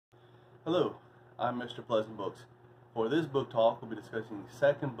Hello, I'm Mr. Pleasant Books. For this book talk, we'll be discussing the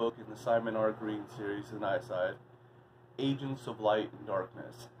second book in the Simon R. Green series, The Night Side, Agents of Light and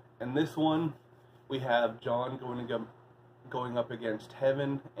Darkness. In this one, we have John going up against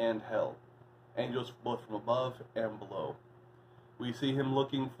heaven and hell, angels both from above and below. We see him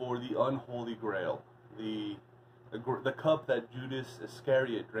looking for the unholy grail, the cup that Judas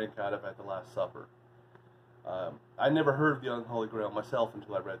Iscariot drank out of at the Last Supper. I never heard of the unholy grail myself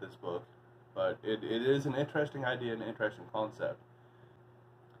until I read this book, but it is an interesting idea and an interesting concept.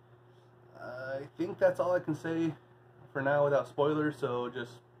 I think that's all I can say for now without spoilers, so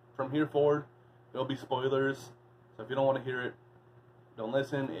just from here forward, there'll be spoilers, so if you don't want to hear it, don't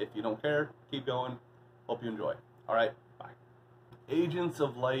listen. If you don't care, keep going. Hope you enjoy. Alright, bye. Agents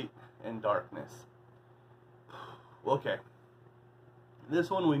of Light and Darkness. Okay. This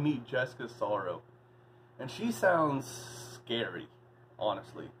one we meet Jessica Sorrow. And she sounds scary,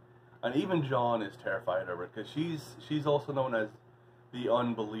 honestly. And even John is terrified of her because she's also known as the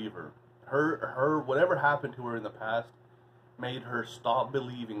unbeliever. Her whatever happened to her in the past made her stop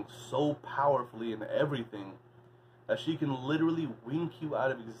believing so powerfully in everything that she can literally wink you out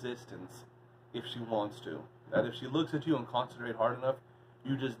of existence if she wants to. That if she looks at you and concentrates hard enough,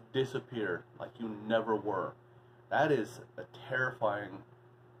 you just disappear like you never were. That is a terrifying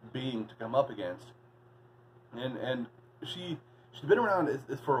being to come up against. And she's been around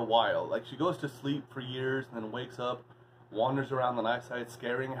for a while. Like, she goes to sleep for years and then wakes up, wanders around the night side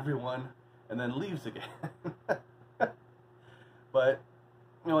scaring everyone, and then leaves again. But,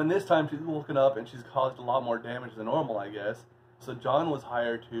 you know, in this time she's woken up and she's caused a lot more damage than normal, I guess. So John was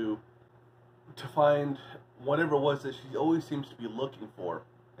hired to find whatever it was that she always seems to be looking for.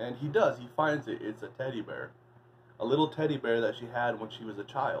 And he does. He finds it. It's a teddy bear. A little teddy bear that she had when she was a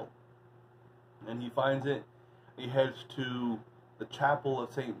child. And he finds it. He heads to the Chapel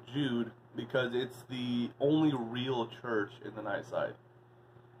of St. Jude because it's the only real church in the night side.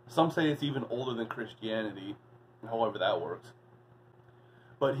 Some say it's even older than Christianity, however that works.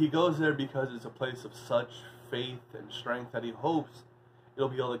 But he goes there because it's a place of such faith and strength that he hopes it'll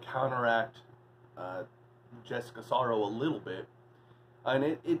be able to counteract Jessica Sorrow a little bit.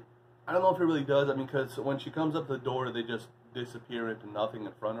 And I don't know if it really does. I mean, because when she comes up to the door, they just disappear into nothing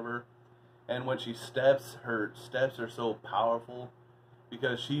in front of her. And when she steps, her steps are so powerful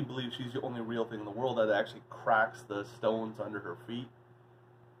because she believes she's the only real thing in the world that actually cracks the stones under her feet.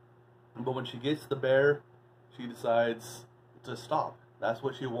 But when she gets the bear, she decides to stop. That's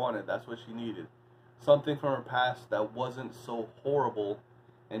what she wanted. That's what she needed. Something from her past that wasn't so horrible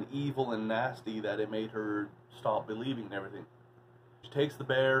and evil and nasty that it made her stop believing in everything. She takes the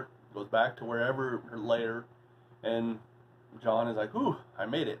bear, goes back to wherever her lair, and John is like, "Whew, I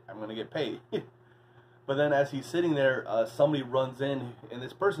made it. I'm going to get paid." But then as he's sitting there, somebody runs in, and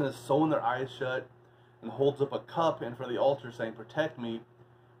this person is sewing their eyes shut and holds up a cup in front of the altar saying, "Protect me,"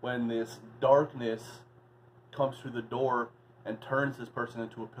 when this darkness comes through the door and turns this person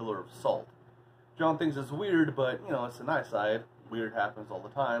into a pillar of salt. John thinks it's weird, but, you know, it's the night side. Weird happens all the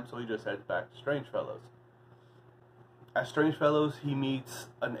time, so he just heads back to Strangefellows. At Strangefellows, he meets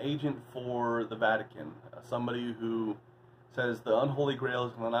an agent for the Vatican, somebody who says the unholy grail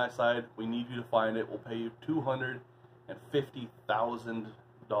is on the night side. We need you to find it. We'll pay you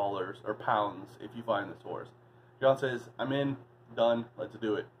 $250,000 or pounds if you find this horse. John says, "I'm in, done, let's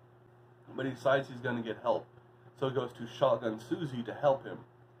do it." But he decides he's going to get help. So he goes to Shotgun Susie to help him.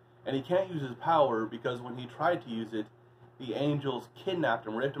 And he can't use his power because when he tried to use it, the angels kidnapped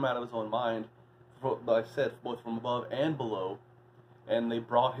him, ripped him out of his own mind, like I said, both from above and below. And they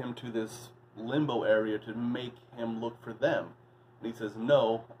brought him to this limbo area to make him look for them. And he says,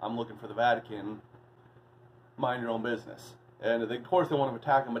 "No, I'm looking for the Vatican. Mind your own business." And of course they want to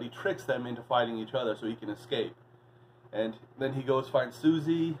attack him, but he tricks them into fighting each other so he can escape. And then he goes find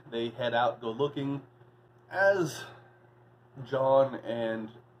Susie. They head out, go looking. As John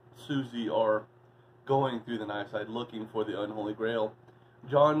and Susie are going through the night side looking for the unholy grail,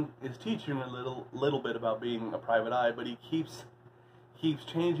 John is teaching a little bit about being a private eye, but he keeps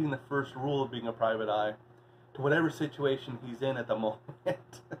changing the first rule of being a private eye to whatever situation he's in at the moment.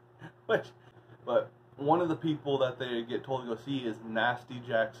 But one of the people that they get told to go see is Nasty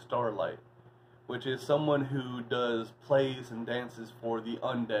Jack Starlight, which is someone who does plays and dances for the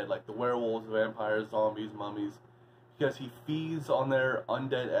undead, like the werewolves, vampires, zombies, mummies, because he feeds on their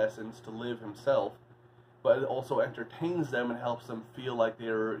undead essence to live himself, but it also entertains them and helps them feel like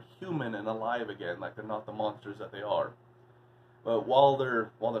they're human and alive again, like they're not the monsters that they are. But while they're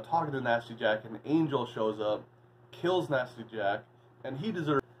talking to Nasty Jack, an angel shows up, kills Nasty Jack, and he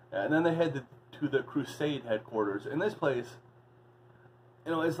deserves. And then they head to the Crusade headquarters. In this place,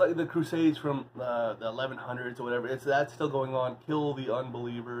 you know, it's like the Crusades from the 1100s or whatever. That's still going on. Kill the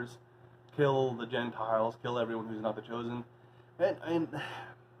unbelievers, kill the Gentiles, kill everyone who's not the chosen. And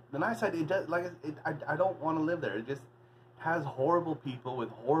the nice side, it does, like, I don't want to live there. It just has horrible people with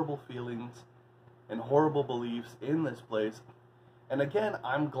horrible feelings and horrible beliefs in this place. And again,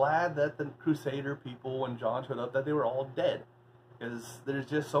 I'm glad that the Crusader people, when John showed up, that they were all dead. Because there's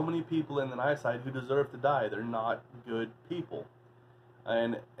just so many people in the nice side who deserve to die. They're not good people.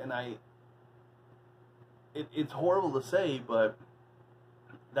 And it's horrible to say, but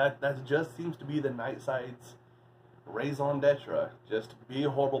that just seems to be the night side's raison d'etre. Just be a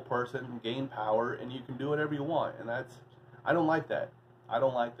horrible person, gain power, and you can do whatever you want. And I don't like that. I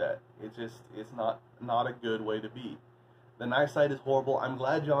don't like that. It's not a good way to be. The nice side is horrible. I'm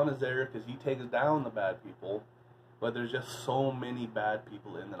glad John is there because he takes down the bad people, but there's just so many bad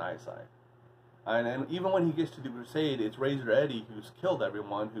people in the nice side. And even when he gets to the crusade, it's Razor Eddie who's killed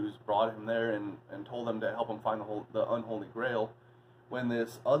everyone, who's brought him there and told them to help him find the unholy grail. When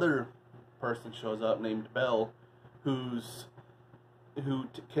this other person shows up named Belle, who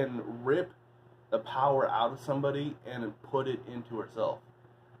can rip the power out of somebody and put it into herself.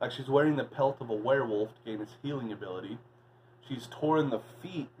 Like, she's wearing the pelt of a werewolf to gain its healing ability. She's torn the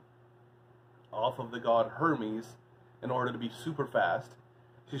feet off of the god Hermes in order to be super fast.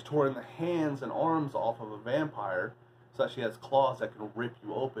 She's torn the hands and arms off of a vampire so that she has claws that can rip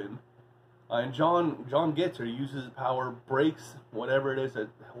you open. And John gets her, uses his power, breaks whatever it is that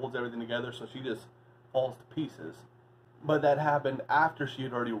holds everything together, so she just falls to pieces. But that happened after she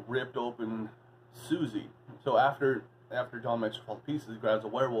had already ripped open Susie. So after John makes her fall to pieces, he grabs a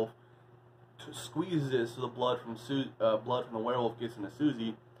werewolf, squeezes it so the blood from the werewolf gets into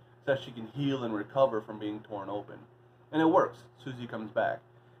Susie, so that she can heal and recover from being torn open. And it works. Susie comes back.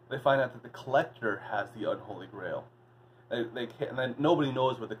 They find out that the collector has the unholy grail. And nobody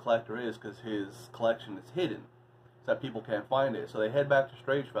knows what the collector is because his collection is hidden, so that people can't find it. So they head back to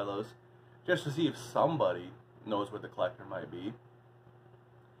Strangefellows just to see if somebody knows where the collector might be.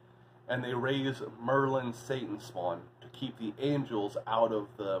 And they raise Merlin Satan's spawn to keep the angels out of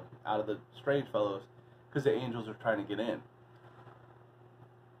the Strangefellows, because the angels are trying to get in.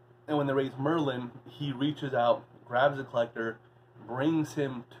 And when they raise Merlin, he reaches out, grabs the collector, brings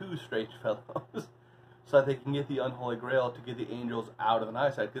him to Strangefellows so that they can get the unholy grail to get the angels out of the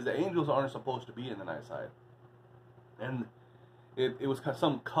night side, because the angels aren't supposed to be in the night side. And it was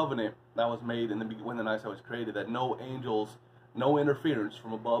some covenant that was made when the night side was created, that no angels, no interference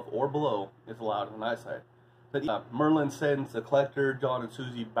from above or below is allowed in the night side. But Merlin sends the collector, John and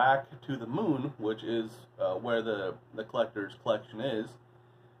Susie, back to the moon, which is where the collector's collection is,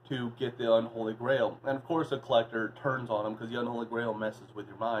 to get the unholy grail. And of course the collector turns on him because the unholy grail messes with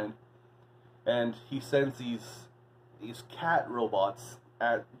your mind. And he sends these cat robots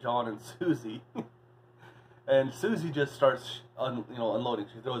at John and Susie. And Susie just starts unloading.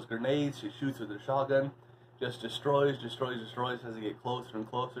 She throws grenades, she shoots with her shotgun, just destroys as they get closer and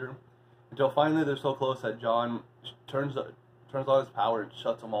closer, until finally they're so close that John turns on his power and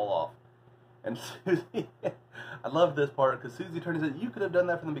shuts them all off. And Susie, I love this part because Susie turns and says, "You could have done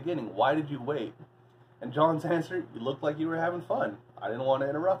that from the beginning. Why did you wait?" And John's answer, "You looked like you were having fun. I didn't want to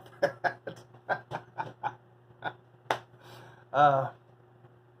interrupt that."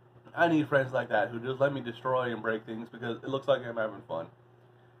 I need friends like that who just let me destroy and break things because it looks like I'm having fun.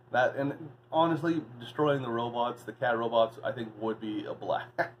 And honestly, destroying the robots, the cat robots, I think would be a blast.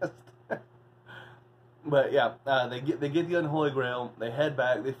 But yeah, they get the unholy grail. They head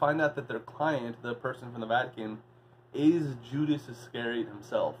back. They find out that their client, the person from the Vatican, is Judas Iscariot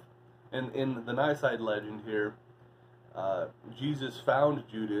himself. And in the night side legend here, Jesus found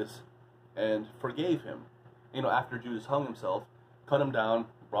Judas and forgave him. After Judas hung himself, cut him down,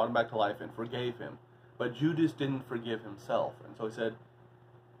 brought him back to life, and forgave him. But Judas didn't forgive himself, and so he said,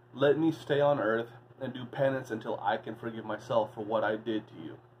 "Let me stay on earth and do penance until I can forgive myself for what I did to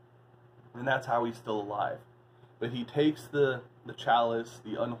you." And that's how he's still alive. But he takes the chalice,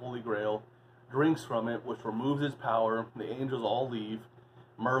 the unholy grail, drinks from it, which removes his power. The angels all leave.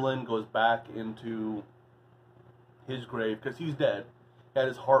 Merlin goes back into his grave because he's dead. He had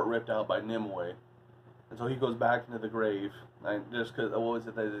his heart ripped out by Nimue. And so he goes back into the grave. And just because, what was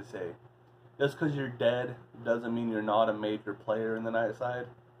it that they say? Just because you're dead doesn't mean you're not a major player in the night side.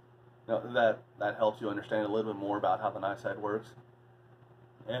 That helps you understand a little bit more about how the night side works.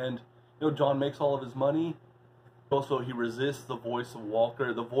 And John makes all of his money. Also, he resists the voice of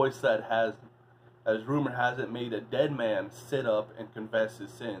Walker, the voice that has, as rumor has it, made a dead man sit up and confess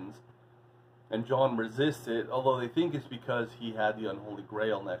his sins. And John resists it, although they think it's because he had the unholy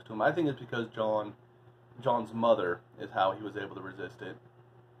grail next to him. I think it's because John's mother is how he was able to resist it.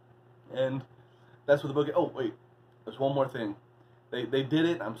 And that's what the book. Oh wait, there's one more thing. They did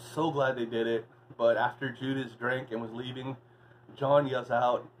it. I'm so glad they did it. But after Judas drank and was leaving, John yells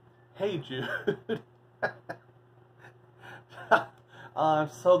out, "Hey, Jude!" I'm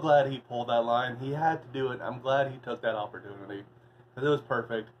so glad he pulled that line. He had to do it. I'm glad he took that opportunity because it was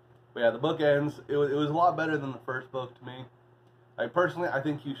perfect. But yeah, the book ends. It was a lot better than the first book to me. I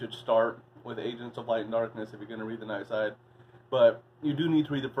think you should start with Agents of Light and Darkness if you're going to read The Night Side. But you do need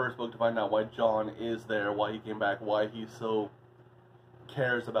to read the first book to find out why John is there, why he came back, why he so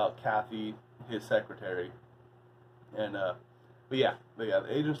cares about Kathy, his secretary. And but yeah, the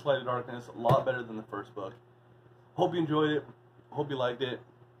Agents of Light and Darkness, a lot better than the first book. Hope you enjoyed it. Hope you liked it.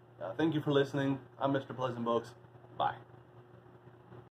 Thank you for listening. I'm Mr. Pleasant Books. Bye.